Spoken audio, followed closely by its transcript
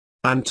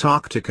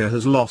Antarctica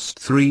has lost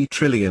 3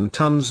 trillion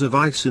tons of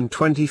ice in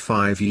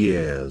 25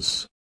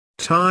 years.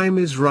 Time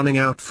is running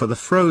out for the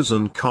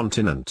frozen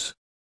continent.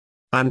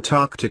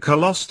 Antarctica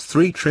lost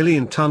 3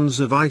 trillion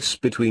tons of ice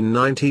between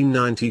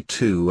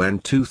 1992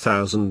 and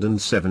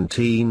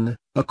 2017,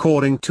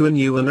 according to a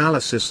new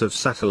analysis of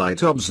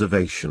satellite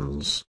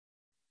observations.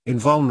 In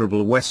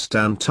vulnerable West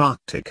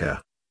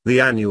Antarctica, the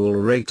annual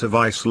rate of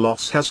ice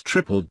loss has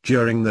tripled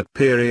during that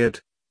period,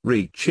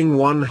 reaching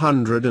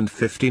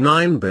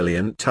 159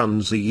 billion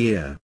tons a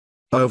year.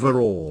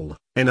 Overall,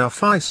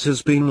 enough ice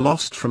has been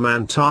lost from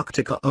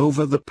Antarctica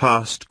over the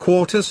past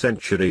quarter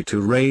century to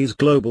raise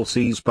global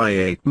seas by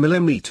 8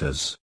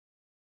 millimeters.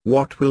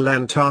 What will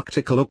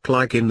Antarctica look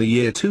like in the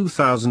year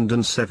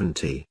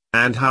 2070,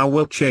 and how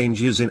will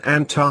changes in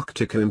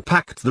Antarctica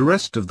impact the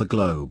rest of the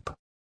globe?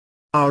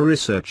 Our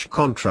research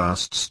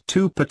contrasts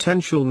two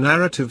potential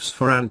narratives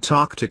for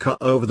Antarctica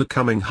over the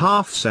coming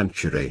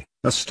half-century,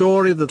 a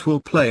story that will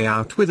play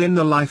out within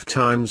the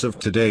lifetimes of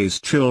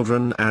today's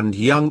children and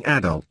young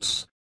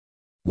adults.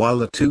 While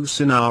the two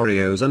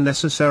scenarios are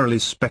necessarily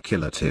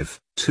speculative,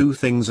 two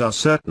things are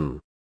certain.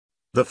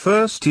 The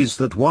first is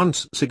that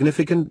once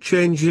significant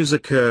changes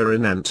occur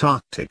in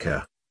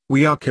Antarctica,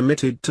 we are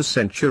committed to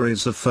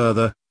centuries of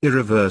further,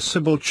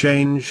 irreversible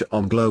change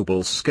on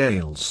global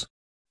scales.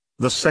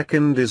 The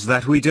second is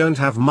that we don't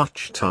have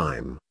much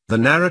time. The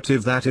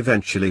narrative that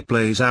eventually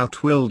plays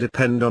out will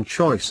depend on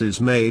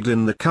choices made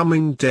in the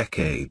coming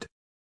decade.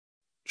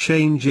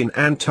 Change in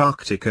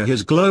Antarctica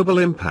has global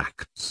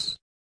impacts.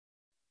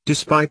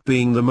 Despite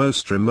being the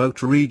most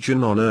remote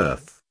region on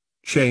Earth,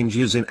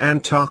 changes in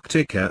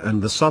Antarctica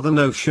and the Southern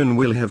Ocean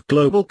will have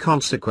global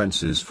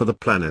consequences for the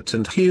planet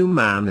and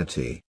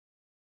humanity.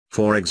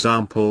 For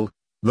example,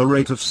 the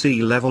rate of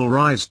sea level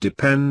rise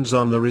depends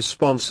on the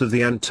response of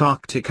the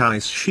Antarctic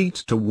ice sheet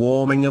to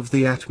warming of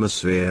the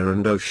atmosphere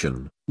and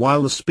ocean,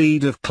 while the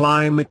speed of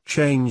climate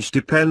change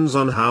depends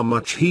on how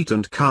much heat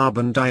and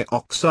carbon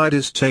dioxide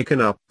is taken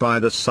up by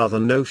the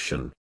Southern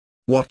Ocean.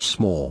 What's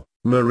more,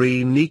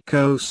 marine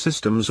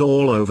ecosystems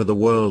all over the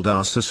world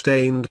are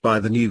sustained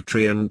by the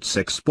nutrients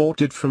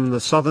exported from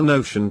the Southern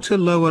Ocean to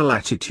lower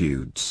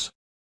latitudes.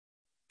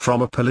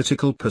 From a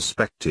political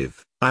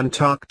perspective,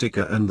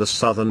 Antarctica and the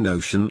Southern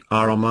Ocean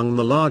are among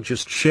the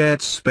largest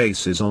shared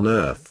spaces on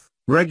Earth,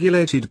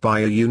 regulated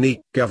by a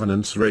unique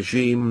governance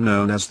regime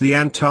known as the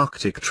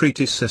Antarctic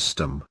Treaty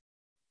System.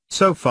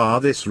 So far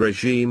this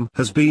regime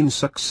has been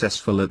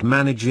successful at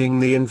managing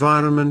the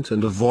environment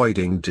and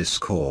avoiding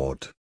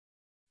discord.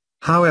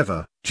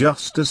 However,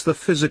 just as the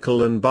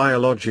physical and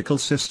biological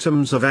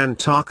systems of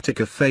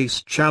Antarctica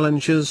face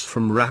challenges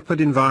from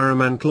rapid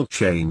environmental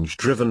change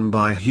driven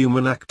by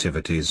human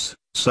activities,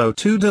 so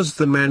too does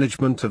the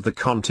management of the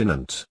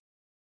continent.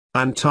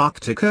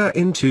 Antarctica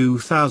in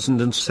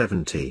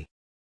 2070.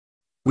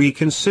 We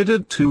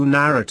considered two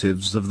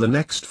narratives of the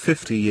next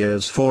 50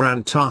 years for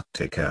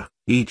Antarctica,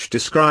 each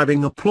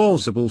describing a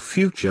plausible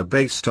future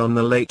based on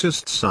the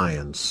latest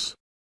science.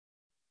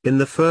 In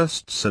the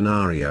first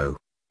scenario,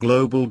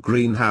 global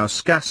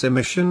greenhouse gas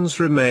emissions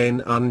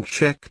remain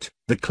unchecked,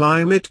 the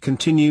climate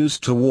continues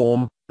to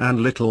warm, and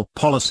little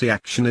policy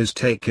action is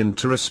taken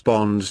to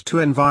respond to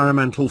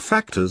environmental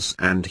factors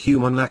and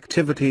human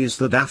activities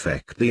that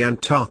affect the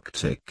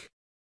Antarctic.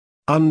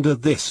 Under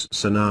this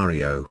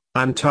scenario,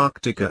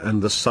 Antarctica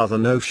and the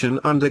Southern Ocean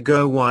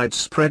undergo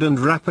widespread and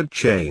rapid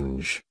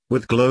change,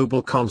 with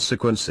global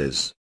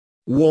consequences.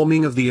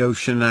 Warming of the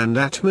ocean and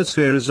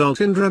atmosphere result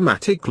in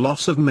dramatic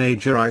loss of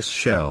major ice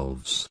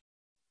shelves.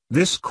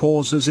 This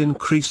causes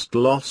increased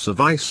loss of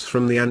ice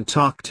from the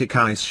Antarctic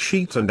ice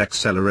sheet and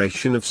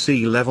acceleration of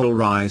sea level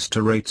rise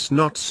to rates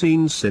not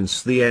seen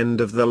since the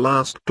end of the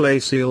last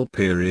glacial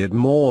period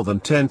more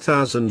than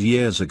 10,000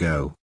 years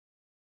ago.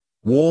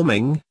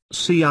 Warming,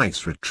 sea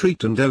ice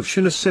retreat and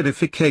ocean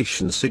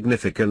acidification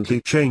significantly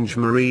change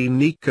marine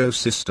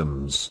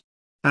ecosystems.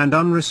 And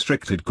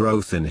unrestricted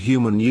growth in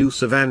human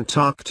use of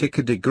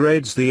Antarctica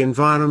degrades the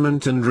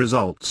environment and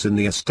results in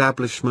the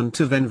establishment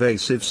of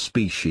invasive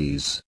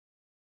species.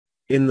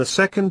 In the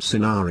second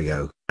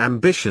scenario,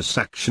 ambitious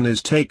action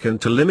is taken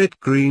to limit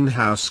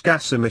greenhouse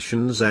gas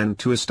emissions and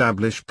to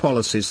establish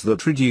policies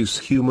that reduce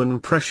human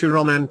pressure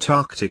on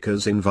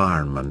Antarctica's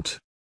environment.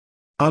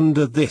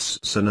 Under this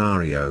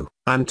scenario,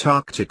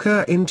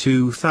 Antarctica in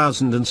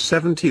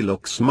 2070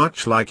 looks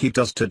much like it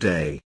does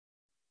today.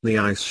 The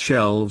ice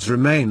shelves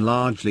remain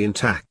largely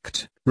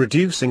intact,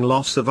 reducing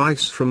loss of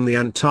ice from the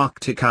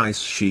Antarctic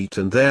ice sheet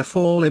and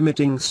therefore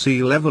limiting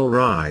sea level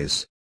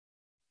rise.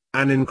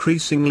 An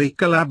increasingly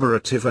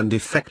collaborative and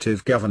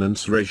effective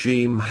governance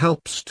regime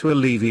helps to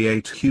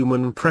alleviate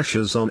human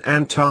pressures on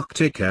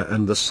Antarctica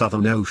and the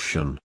Southern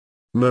Ocean.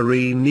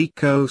 Marine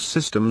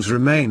ecosystems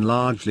remain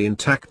largely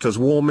intact as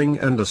warming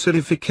and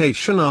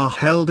acidification are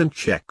held in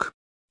check.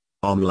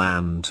 On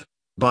land,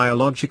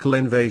 biological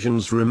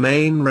invasions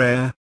remain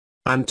rare.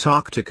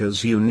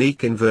 Antarctica's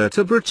unique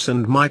invertebrates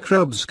and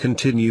microbes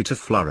continue to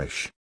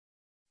flourish.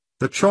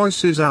 The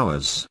choice is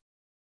ours.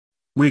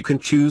 We can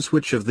choose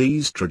which of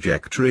these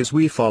trajectories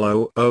we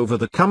follow over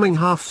the coming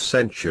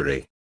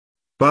half-century.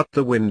 but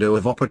the window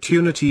of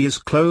opportunity is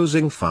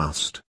closing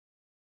fast.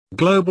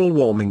 Global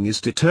warming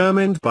is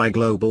determined by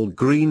global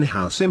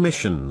greenhouse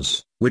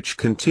emissions, which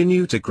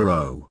continue to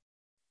grow.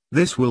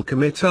 This will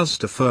commit us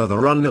to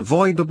further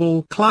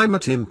unavoidable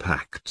climate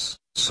impacts,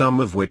 some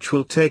of which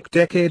will take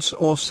decades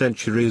or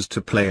centuries to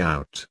play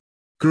out.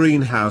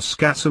 Greenhouse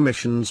gas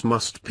emissions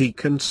must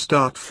peak and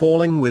start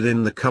falling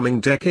within the coming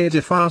decade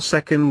if our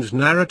second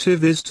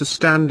narrative is to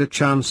stand a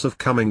chance of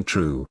coming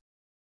true.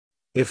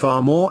 If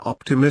our more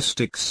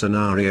optimistic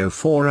scenario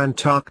for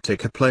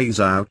Antarctica plays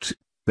out,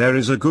 there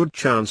is a good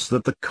chance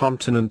that the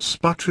continent's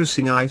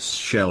buttressing ice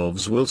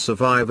shelves will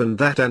survive and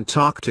that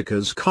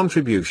Antarctica's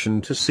contribution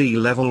to sea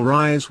level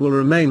rise will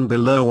remain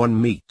below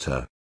 1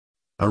 meter.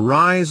 A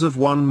rise of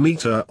 1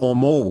 meter or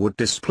more would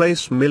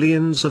displace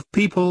millions of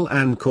people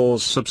and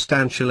cause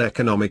substantial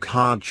economic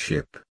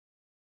hardship.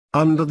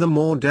 Under the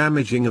more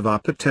damaging of our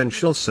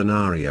potential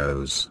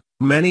scenarios,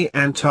 many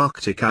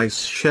Antarctic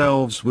ice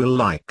shelves will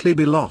likely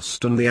be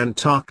lost and the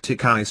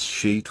Antarctic ice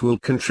sheet will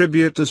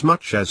contribute as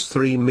much as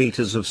 3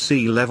 meters of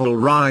sea level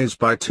rise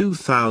by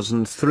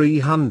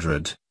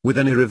 2300, with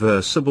an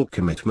irreversible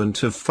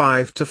commitment of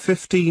 5 to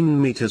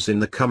 15 meters in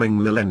the coming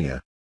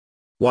millennia.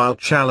 While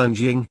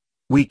challenging,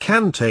 we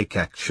can take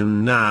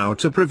action now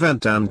to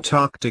prevent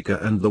Antarctica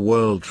and the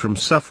world from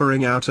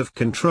suffering out of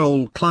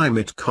control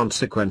climate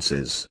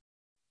consequences.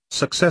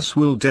 Success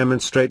will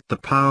demonstrate the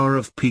power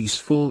of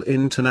peaceful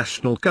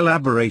international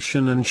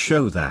collaboration and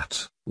show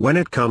that, when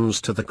it comes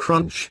to the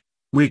crunch,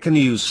 we can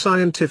use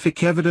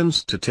scientific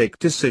evidence to take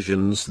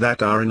decisions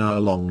that are in our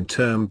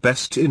long-term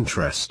best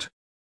interest.